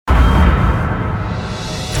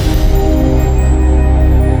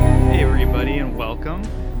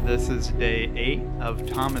is day 8 of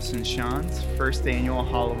Thomas and Sean's first annual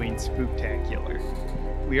Halloween Spooktacular.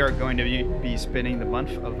 We are going to be spending the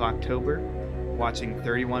month of October watching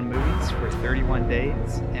 31 movies for 31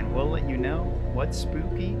 days, and we'll let you know what's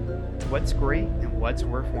spooky, what's great, and what's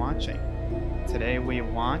worth watching. Today we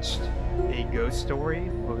watched A Ghost Story.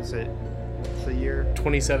 What was it? What's the year?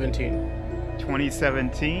 2017.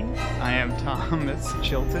 2017. I am Thomas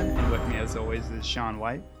Chilton, and with me as always is Sean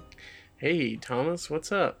White. Hey, Thomas,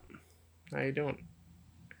 what's up? How you doing?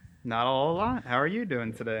 Not a whole lot. How are you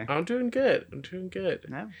doing today? I'm doing good.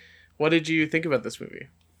 Yeah. What did you think about this movie?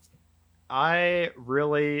 I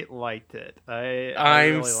really liked it. I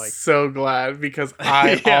I'm really liked so glad because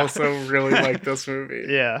I Yeah. also really like this movie.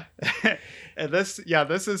 Yeah. And this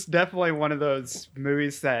is definitely one of those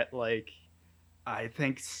movies that, like, I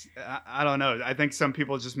think, I don't know. I think some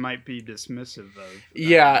people just might be dismissive of.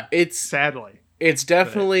 Yeah, it's Sadly. It's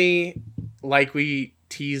definitely, like we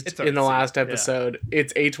teased It's in the artsy, last yeah. episode,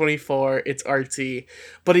 it's A24, it's artsy,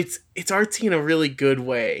 but it's artsy in a really good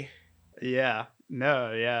way. Yeah.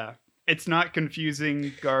 No, yeah. It's not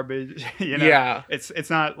confusing garbage, you know. Yeah. It's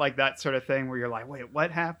not like that sort of thing where you're like, wait,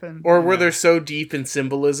 what happened? Or You where know? they're so deep in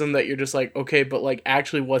symbolism that you're just like, okay, but like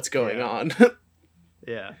actually what's going Yeah. on?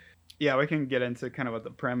 Yeah. Yeah, we can get into kind of what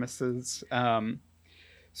the premise is.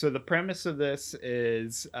 So the premise of this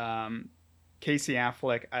is Casey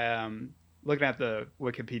Affleck. Looking at the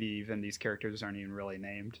Wikipedia, even these characters aren't even really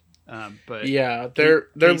named. But Yeah, they're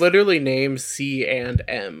Casey- literally named C and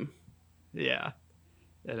M. yeah,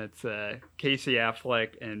 and it's Casey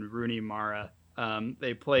Affleck and Rooney Mara.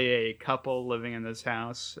 They play a couple living in this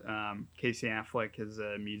house. Casey Affleck is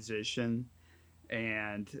a musician,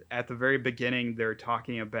 and at the very beginning, they're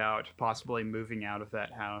talking about possibly moving out of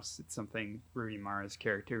that house. It's something Rooney Mara's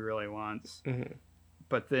character really wants. Mhm.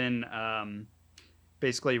 But then,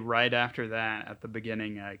 basically, right after that, at the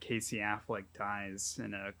beginning, Casey Affleck dies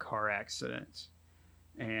in a car accident.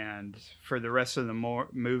 And for the rest of the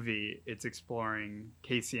movie, it's exploring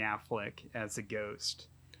Casey Affleck as a ghost,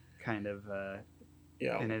 kind of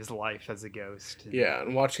Yeah. in his life as a ghost. Yeah,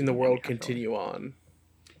 and watching the world Yeah, continue on.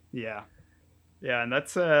 Yeah, yeah, and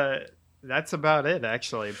that's about it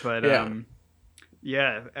actually. But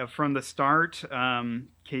from the start,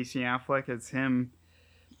 Casey Affleck is him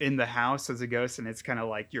in the house as a ghost, and it's kind of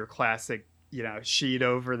like your classic, sheet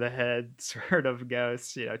over the head sort of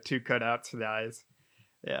ghost. Two cutouts of the eyes.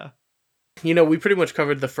 Yeah. We pretty much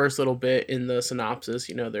covered the first little bit in the synopsis.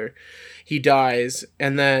 He dies,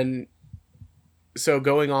 and then so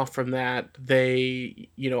going off from that, they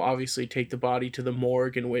obviously take the body to the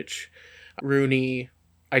morgue, in which Rooney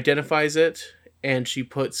identifies it, and she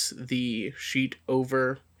puts the sheet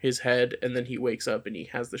over his head, and then he wakes up and he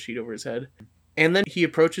has the sheet over his head, and then he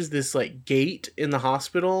approaches this like gate in the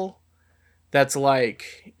hospital that's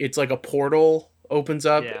like, it's like a portal opens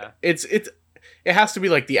up. Yeah. It has to be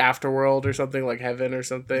like the afterworld or something, like heaven or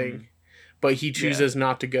something. But he chooses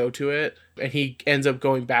not to go to it, and he ends up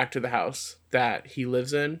going back to the house that he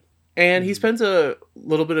lives in. And he spends a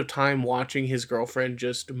little bit of time watching his girlfriend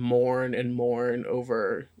just mourn and mourn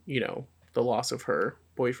over, the loss of her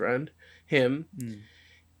boyfriend, him.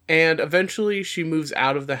 And eventually she moves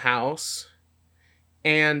out of the house,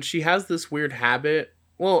 and she has this weird habit.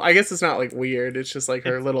 Well, I guess it's not like weird. It's just like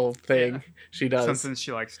her little thing she does. Something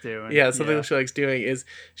she likes doing. Yeah, something that she likes doing is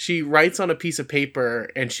she writes on a piece of paper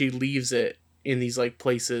and she leaves it in these like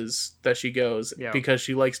places that she goes, because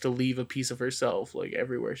she likes to leave a piece of herself like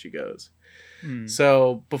everywhere she goes.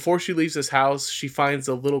 So before she leaves this house, she finds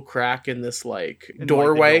a little crack in this like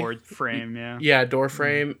doorway. Like the door frame, yeah. Yeah, door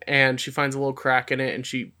frame, and she finds a little crack in it, and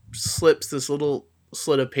she slips this little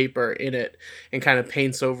slit of paper in it and kind of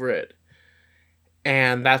paints over it.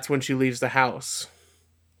 And that's when she leaves the house.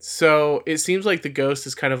 So it seems like the ghost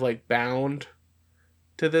is kind of like bound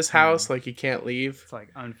to this house, like he can't leave. It's like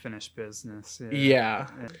unfinished business. Yeah.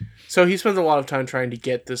 So he spends a lot of time trying to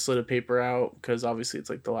get this slit of paper out, because obviously it's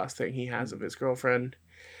like the last thing he has of his girlfriend.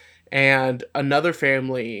 And another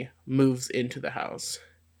family moves into the house.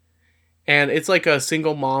 And it's like a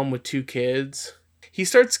single mom with 2 kids. He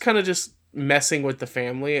starts kind of just messing with the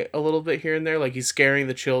family a little bit here and there. Like he's scaring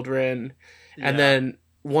the children. And then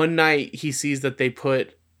one night he sees that they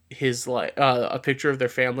put his a picture of their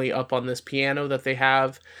family up on this piano that they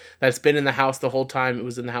have that's been in the house the whole time. It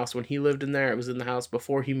was in the house when he lived in there. It was in the house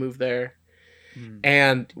before he moved there.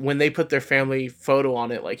 And when they put their family photo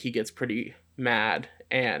on it, like he gets pretty mad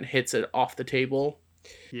and hits it off the table.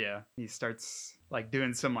 Yeah, he starts like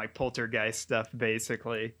doing some like poltergeist stuff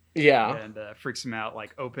basically. Yeah. And freaks him out,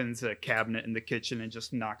 like opens a cabinet in the kitchen and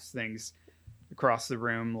just knocks things across the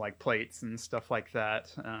room, like plates and stuff like that.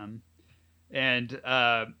 And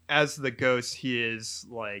as the ghost, he is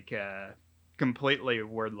like completely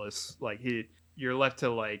wordless. Like you're left to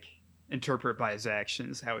like interpret by his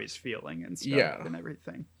actions how he's feeling and stuff and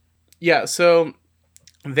everything. Yeah, so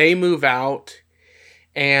they move out,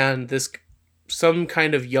 and some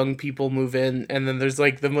kind of young people move in, and then there's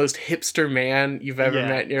like the most hipster man you've ever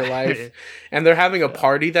met in your life, and they're having a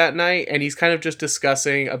party that night, and he's kind of just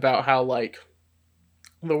discussing about how like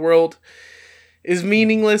the world is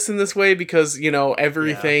meaningless in this way because, you know,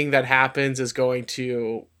 everything that happens is going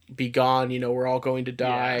to be gone. You know, we're all going to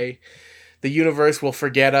die. The universe will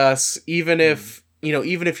forget us, even if, you know,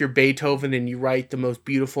 even if you're Beethoven and you write the most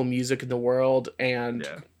beautiful music in the world. And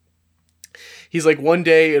he's like, one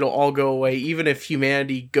day it'll all go away, even if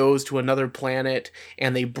humanity goes to another planet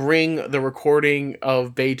and they bring the recording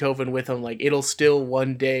of Beethoven with them, like it'll still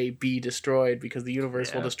one day be destroyed because the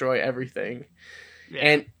universe will destroy everything.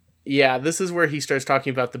 And this is where he starts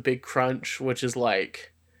talking about the Big Crunch, which is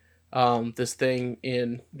like this thing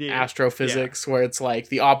in astrophysics where it's like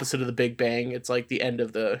the opposite of the Big Bang. It's like the end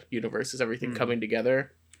of the universe is everything coming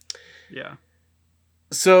together. Yeah.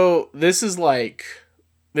 So this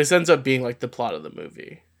ends up being like the plot of the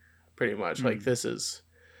movie, pretty much. Like this is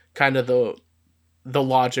kind of the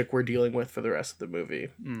logic we're dealing with for the rest of the movie.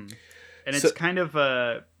 And it's kind of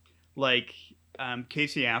like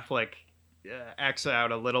Casey Affleck acts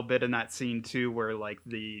out a little bit in that scene too, where like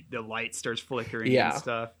the light starts flickering and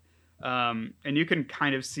stuff. And you can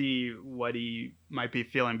kind of see what he might be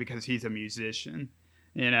feeling because he's a musician,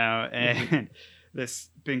 you know, and this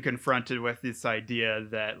being confronted with this idea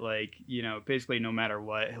that like, you know, basically no matter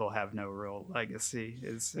what, he'll have no real legacy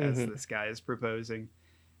as this guy is proposing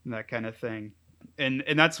and that kind of thing. And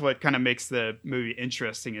that's what kind of makes the movie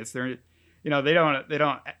interesting is they're, you know, they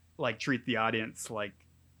don't like treat the audience like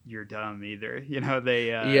you're dumb either. You know,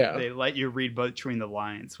 they let you read between the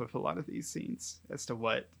lines with a lot of these scenes as to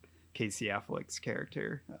what Casey Affleck's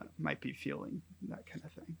character might be feeling, that kind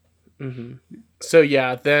of thing. So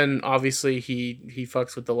then obviously he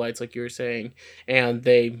fucks with the lights like you were saying, and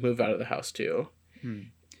they move out of the house too.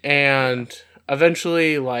 And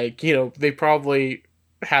eventually, like, you know, they probably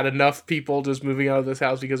had enough people just moving out of this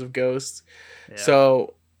house because of ghosts.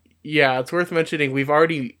 So it's worth mentioning we've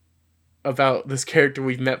already about this character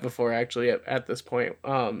we've met before actually at this point,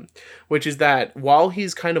 which is that while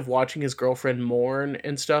he's kind of watching his girlfriend mourn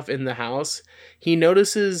and stuff in the house, he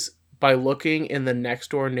notices by looking in the next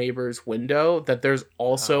door neighbor's window that there's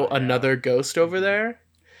also another ghost over there,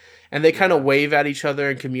 and they kind of wave at each other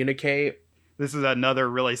and communicate. This is another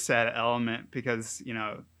really sad element because, you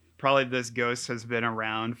know, probably this ghost has been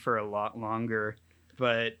around for a lot longer,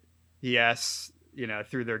 but he asks, you know,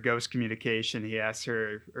 through their ghost communication, he asks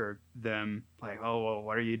her or them like, oh, well,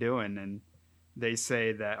 what are you doing? And they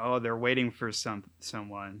say that, oh, they're waiting for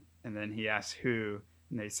someone. And then he asks who,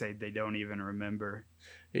 and they say they don't even remember.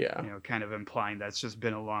 You know, kind of implying that's just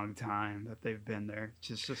been a long time that they've been there.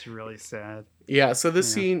 It's just really sad. So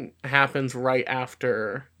this scene happens right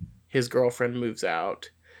after his girlfriend moves out.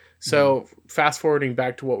 So fast forwarding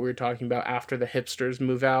back to what we were talking about after the hipsters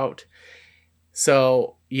move out.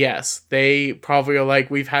 So yes, they probably are like,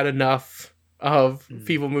 we've had enough of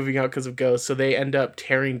people moving out because of ghosts. So they end up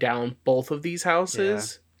tearing down both of these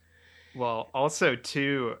houses. Well, also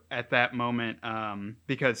too, at that moment,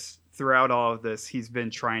 because throughout all of this, he's been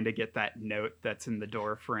trying to get that note that's in the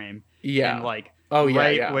door frame. And like,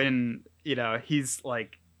 when, you know, he's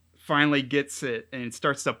like finally gets it and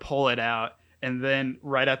starts to pull it out. And then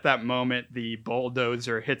right at that moment, the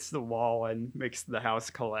bulldozer hits the wall and makes the house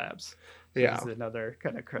collapse. It's another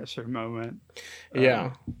kind of crusher moment.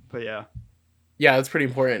 But that's pretty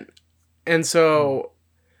important. And so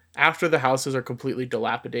after the houses are completely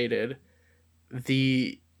dilapidated,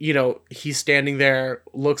 you know, he's standing there,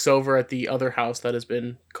 looks over at the other house that has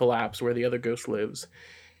been collapsed where the other ghost lives.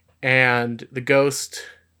 And the ghost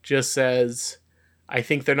just says, I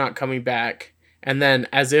think they're not coming back. And then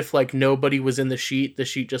as if like nobody was in the sheet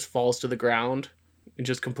just falls to the ground and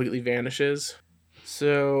just completely vanishes.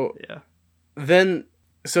 So then,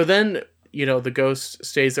 you know, the ghost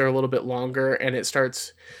stays there a little bit longer, and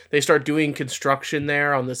they start doing construction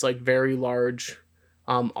there on this like very large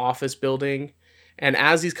office building. And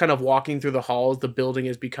as he's kind of walking through the halls, the building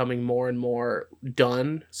is becoming more and more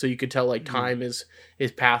done. So you could tell like time is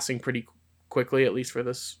passing pretty quickly, at least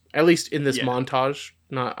in this montage.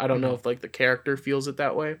 I don't know if like the character feels it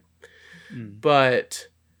that way, but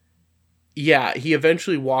he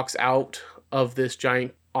eventually walks out of this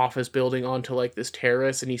giant office building onto like this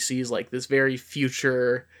terrace, and he sees like this very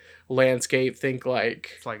future landscape. Think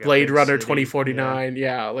like Blade Runner 2049.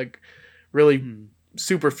 Like really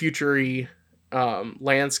super future-y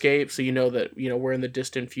landscape, so you know that we're in the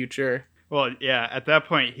distant future. Well, yeah, at that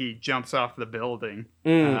point he jumps off the building.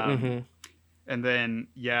 Mm-hmm. And then,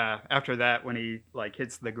 yeah, after that, when he like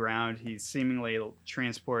hits the ground, he's seemingly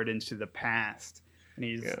transported into the past, and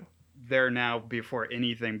he's there now before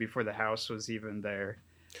the house was even there,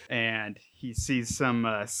 and he sees some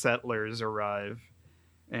settlers arrive,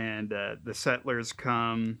 and the settlers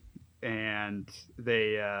come, and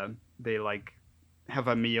they like have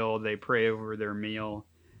a meal. They pray over their meal.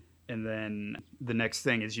 And then the next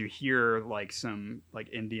thing is you hear like some like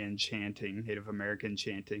Indian chanting, Native American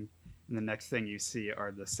chanting. And the next thing you see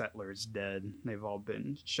are the settlers dead. They've all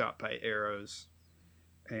been shot by arrows.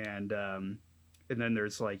 And then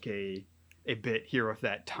there's like a bit here with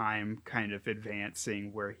that time kind of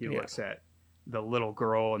advancing where he looks at the little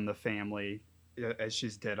girl in the family as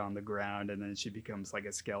she's dead on the ground. And then she becomes like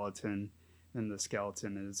a skeleton. And the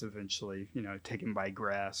skeleton is eventually, taken by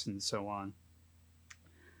grass and so on.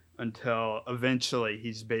 Until eventually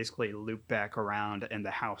he's basically looped back around and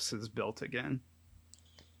the house is built again.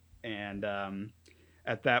 And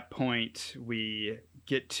at that point, we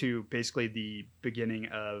get to basically the beginning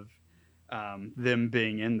of them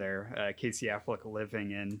being in there. Casey Affleck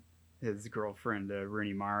living in his girlfriend,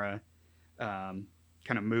 Rooney Mara, kind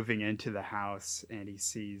of moving into the house, and he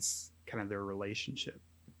sees kind of their relationship.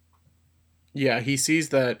 Yeah, he sees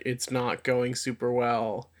that it's not going super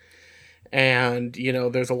well. And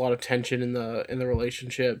there's a lot of tension in the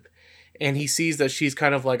relationship, and he sees that she's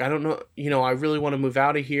kind of like, I don't know, I really want to move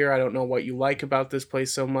out of here. I don't know what you like about this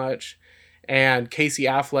place so much. And Casey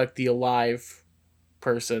Affleck, the alive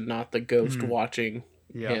person, not the ghost watching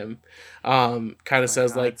him, kind of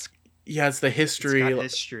says like, it's the history. It's got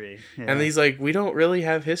history. Yeah. And he's like, we don't really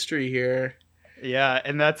have history here. Yeah,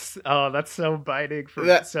 and that's so biting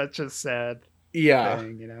for such a sad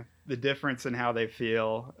thing, the difference in how they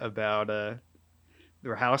feel about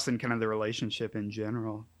their house and kind of the relationship in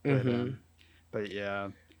general. But yeah.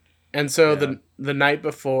 And so the night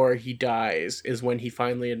before he dies is when he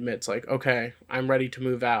finally admits, like, okay, I'm ready to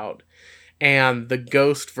move out. And the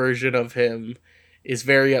ghost version of him is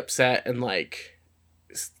very upset and like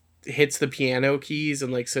hits the piano keys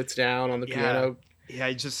and like sits down on the piano. Yeah,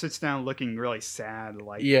 he just sits down looking really sad.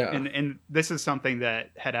 Like, and this is something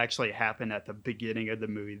that had actually happened at the beginning of the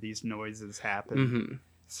movie. These noises happen. Mm-hmm.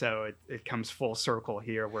 So it comes full circle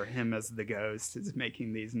here where him as the ghost is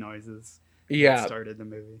making these noises. Yeah. That started the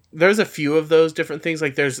movie. There's a few of those different things.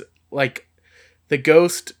 Like there's like the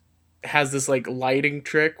ghost has this like lighting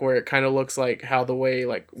trick where it kind of looks like how the way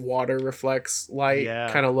like water reflects light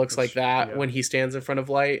kind of looks like that when he stands in front of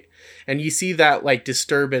light, and you see that like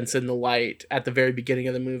disturbance in the light at the very beginning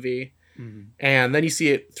of the movie, and then you see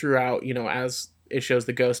it throughout as it shows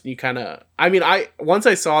the ghost, and you kind of once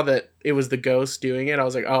I saw that it was the ghost doing it, I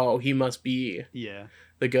was like, oh, he must be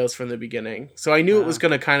the ghost from the beginning. So I knew it was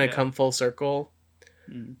going to kind of come full circle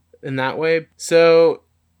in that way. So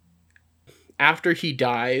after he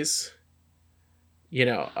dies,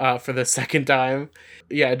 for the second time,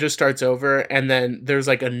 it just starts over. And then there's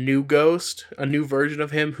like a new ghost, a new version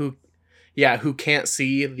of him who can't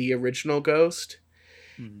see the original ghost.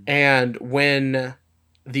 And when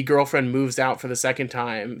the girlfriend moves out for the second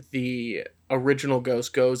time, the original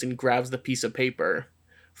ghost goes and grabs the piece of paper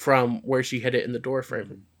from where she hid it in the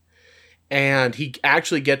doorframe. And he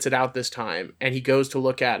actually gets it out this time, and he goes to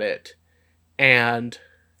look at it, and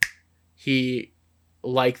he,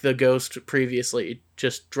 like the ghost previously,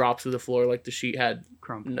 just drops to the floor like the sheet had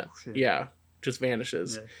crumples. Just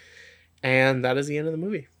vanishes. And that is the end of the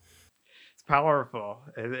movie. It's powerful.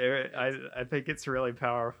 I think it's really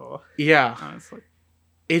powerful. Yeah. Honestly.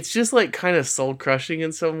 It's just like kind of soul crushing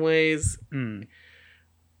in some ways.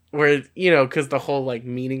 Where, because the whole like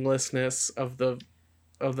meaninglessness of the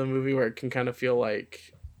movie, where it can kind of feel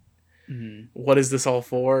like, what is this all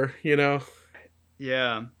for,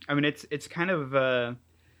 Yeah, I mean it's kind of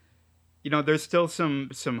there's still some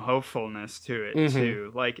hopefulness to it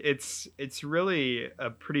too. Like it's really a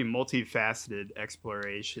pretty multifaceted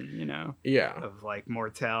exploration, of like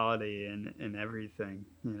mortality and everything,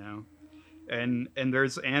 and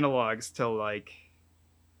there's analogs to like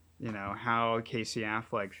how Casey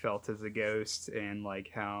Affleck felt as a ghost, and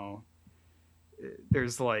like how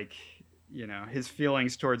there's like his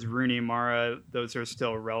feelings towards Rooney Mara, those are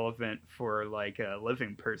still relevant for like a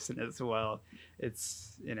living person as well.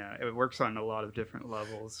 It's, it works on a lot of different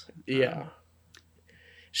levels. Yeah.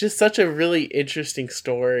 It's just such a really interesting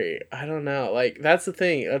story. I don't know. Like, that's the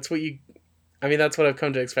thing. That's what I've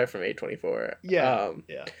come to expect from A24. Yeah.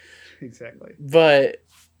 Exactly. But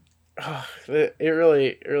it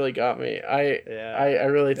really got me. Yeah. I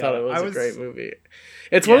really thought No, it was I a great was. movie.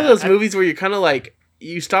 It's one of Yeah. those movies where you're kind of like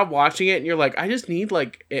you stop watching it and you're like, I just need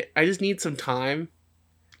I just need some time.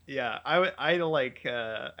 Yeah. I like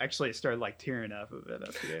actually started like tearing up a bit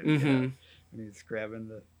at the end. Mm-hmm. When he's grabbing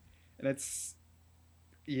the, and it's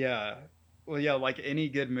yeah. Well, yeah. Like any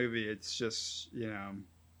good movie, it's just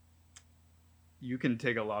you can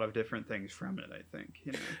take a lot of different things from it. I think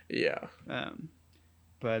Yeah.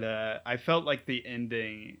 But I felt like the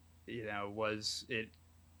ending, was it.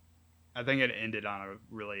 I think it ended on a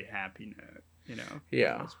really happy note, for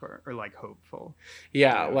Yeah. the most part, or like hopeful.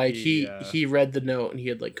 Yeah, like he he read the note and he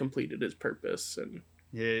had like completed his purpose and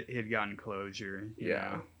he had gotten closure.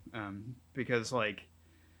 Yeah. Because like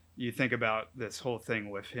you think about this whole thing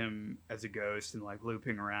with him as a ghost and like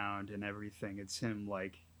looping around and everything. It's him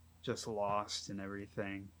like just lost and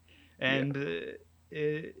everything, and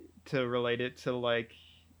to relate it to like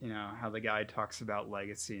how the guy talks about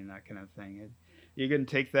legacy and that kind of thing. You can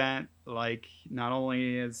take that like not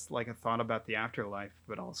only as like a thought about the afterlife,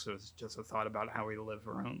 but also as just a thought about how we live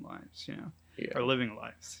our own lives, or living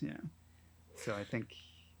lives, So I think,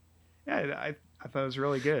 I thought it was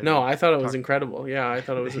really good. No, I thought it was incredible. Yeah, I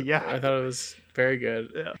thought it was. Yeah. I thought it was very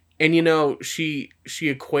good. Yeah. And she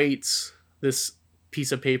equates this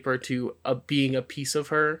piece of paper to being a piece of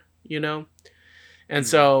her, and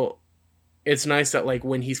so it's nice that like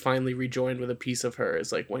when he's finally rejoined with a piece of her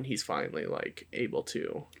is like when he's finally like able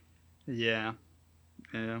to. Yeah.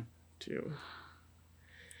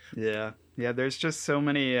 There's just so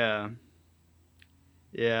many.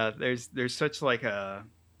 There's such like a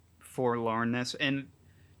forlornness, and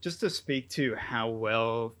just to speak to how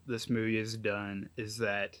well this movie is done is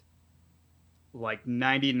that like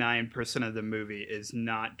 99% of the movie is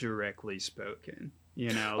not directly spoken.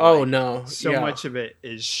 No. So much of it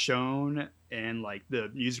is shown, and like the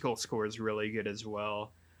musical score is really good as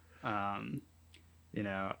well. I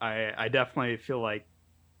definitely feel like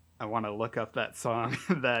I want to look up that song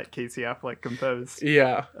that Casey Affleck composed.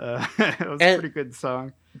 Yeah. It was a pretty good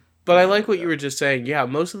song. But I like what you were just saying. Yeah,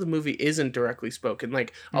 most of the movie isn't directly spoken.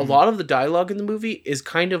 Like, a lot of the dialogue in the movie is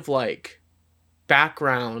kind of like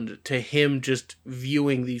background to him just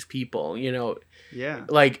viewing these people, Yeah.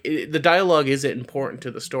 Like, the dialogue isn't important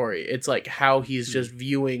to the story. It's like how he's just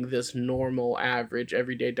viewing this normal, average,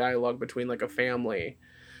 everyday dialogue between like a family.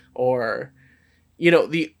 Or,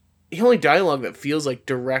 the only dialogue that feels like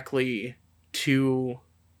directly to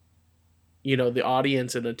the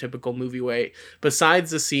audience in a typical movie way, besides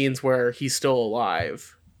the scenes where he's still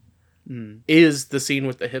alive, is the scene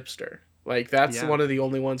with the hipster. Like, that's one of the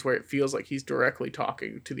only ones where it feels like he's directly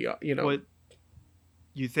talking to the, Well,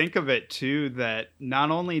 you think of it, too, that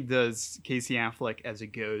not only does Casey Affleck as a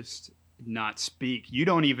ghost not speak, you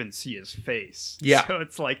don't even see his face. Yeah. So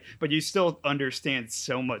it's like, but you still understand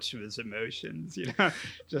so much of his emotions,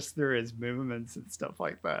 just through his movements and stuff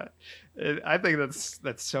like that. I think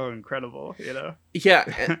that's so incredible,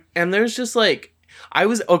 Yeah. And there's just like, I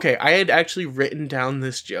had actually written down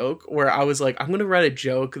this joke where I was like, I'm going to write a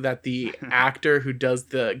joke that the actor who does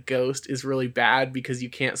the ghost is really bad because you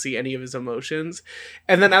can't see any of his emotions.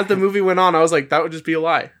 And then as the movie went on, I was like, that would just be a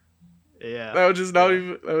lie. Yeah. That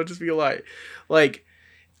would just be a lie. Like,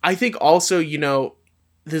 I think also,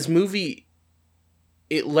 this movie,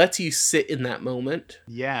 it lets you sit in that moment.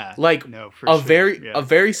 Yeah. Like, no, for a sure. a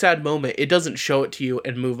very sad moment. It doesn't show it to you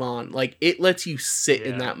and move on. Like, it lets you sit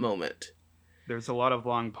in that moment. There's a lot of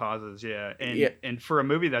long pauses, and for a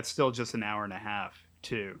movie that's still just an hour and a half,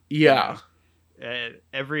 too. Yeah.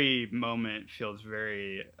 Every moment feels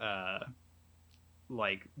very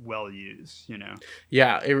like well used,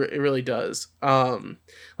 Yeah, it really does.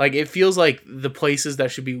 Like, it feels like the places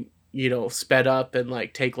that should be sped up and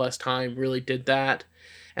like take less time really did that,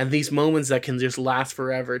 and these moments that can just last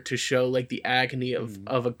forever to show like the agony of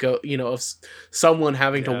of someone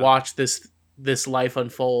having to watch this life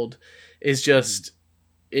unfold is just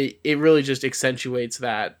it really just accentuates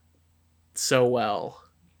that so well.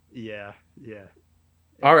 Yeah.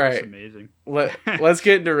 All right, amazing. Let's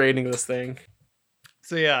get into rating this thing.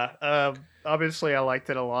 So obviously I liked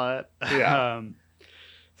it a lot. Yeah.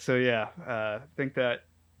 I think that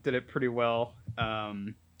did it pretty well.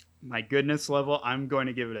 My goodness level, I'm going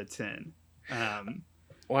to give it a 10.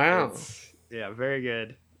 Wow. Very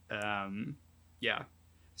good.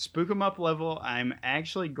 Spook 'em up level, I'm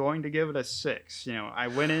actually going to give it a 6. I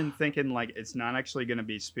went in thinking like it's not actually going to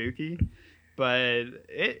be spooky, but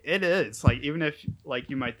it is. Like, even if like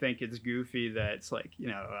you might think it's goofy that it's like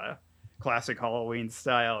a classic Halloween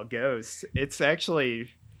style ghost, it's actually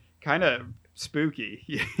kind of spooky,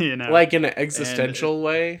 like in an existential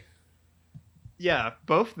way. Yeah,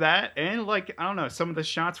 both that and like I don't know, some of the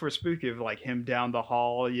shots were spooky of like him down the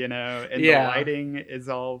hall, you know, and the lighting is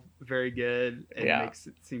all very good and makes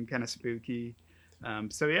it seem kind of spooky.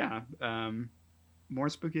 So yeah, more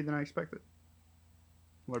spooky than I expected.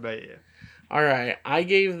 What about you? All right, I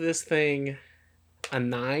gave this thing a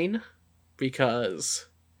 9 because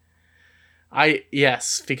I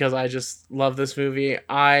just love this movie.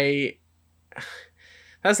 That's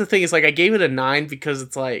the thing, is like I gave it a 9 because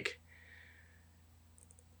it's like,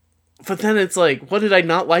 but then it's like, what did I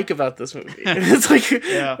not like about this movie? It's like,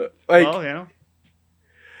 yeah, like, well,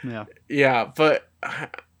 but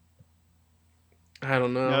I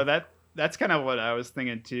don't know. No, that's kind of what I was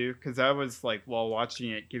thinking too, because I was like, while watching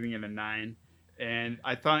it, giving it a 9, and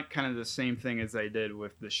I thought kind of the same thing as I did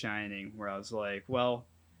with The Shining, where I was like, well,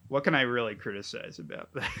 what can I really criticize about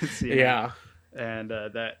this? Yeah, and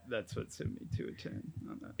that's what sent me to a 10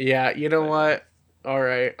 on that. Yeah, you know what? All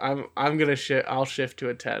right, I'm gonna I'll shift to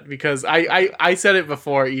a 10 because I said it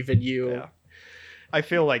before, even you. Yeah. I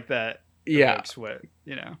feel like that. Yeah, what,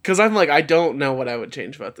 you know, because I'm like, I don't know what I would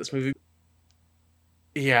change about this movie.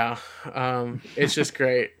 Yeah, it's just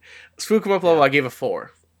great. Spook 'em Up level, I gave a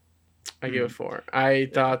 4. I gave a 4. I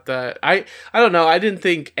thought that I don't know. I didn't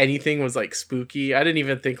think anything was like spooky. I didn't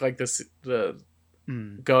even think like the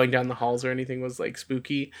going down the halls or anything was like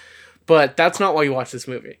spooky. But that's not why you watch this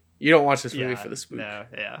movie. You don't watch this movie for the spook. No,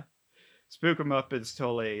 yeah. Spook 'em Up is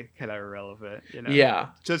totally kind of irrelevant, you know. Yeah.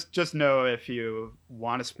 Just know if you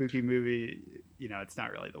want a spooky movie, you know, it's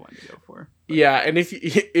not really the one to go for. But. Yeah, and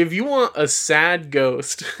if you want a sad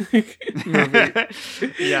ghost movie,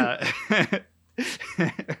 yeah.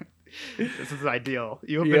 This is ideal.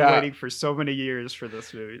 You've been waiting for so many years for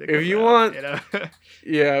this movie to come if you out, want, you know?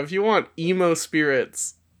 if you want emo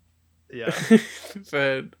spirits, yeah.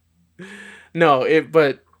 But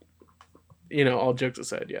you know, all jokes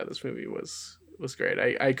aside, yeah, this movie was great.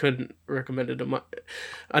 I couldn't recommend it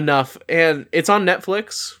enough, and it's on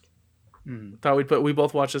Netflix. Thought we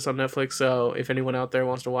both watched this on Netflix, so if anyone out there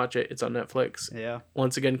wants to watch it, it's on Netflix. Yeah.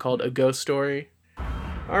 Once again, called A Ghost Story.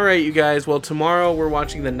 All right, you guys. Well, tomorrow we're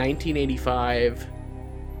watching the 1985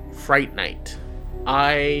 Fright Night.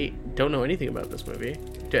 I don't know anything about this movie.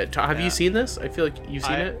 Have you seen this? I feel like you've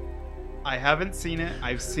seen it. I haven't seen it.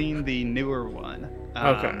 I've seen the newer one.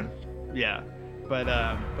 Okay. Yeah, but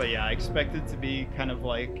yeah, I expect it to be kind of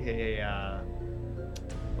like a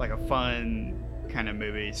fun kind of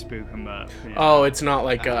movie, spook 'em up. You know? Oh, it's not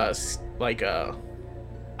like a.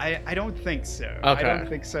 I don't think so. Okay. I don't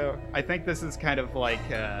think so. I think this is kind of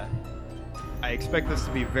like I expect this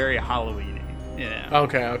to be very Halloween-y. You know?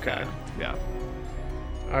 Okay. Yeah.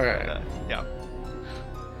 All right. Yeah.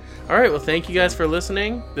 All right. Well, thank you guys for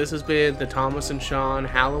listening. This has been the Thomas and Sean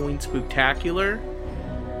Halloween Spooktacular.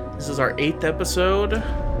 This is our 8th episode.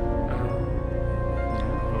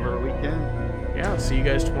 Over a weekend. Yeah. I'll see you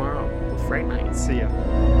guys tomorrow with Fright Night. See ya.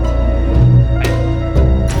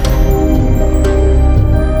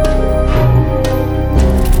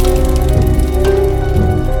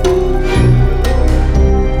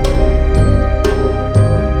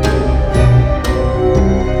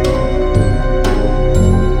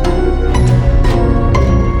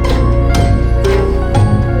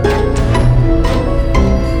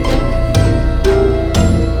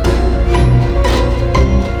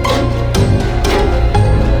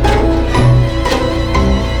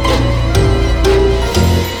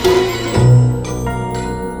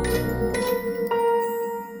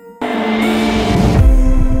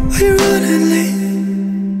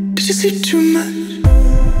 Too much.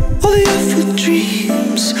 All the awful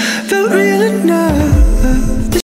dreams felt real enough.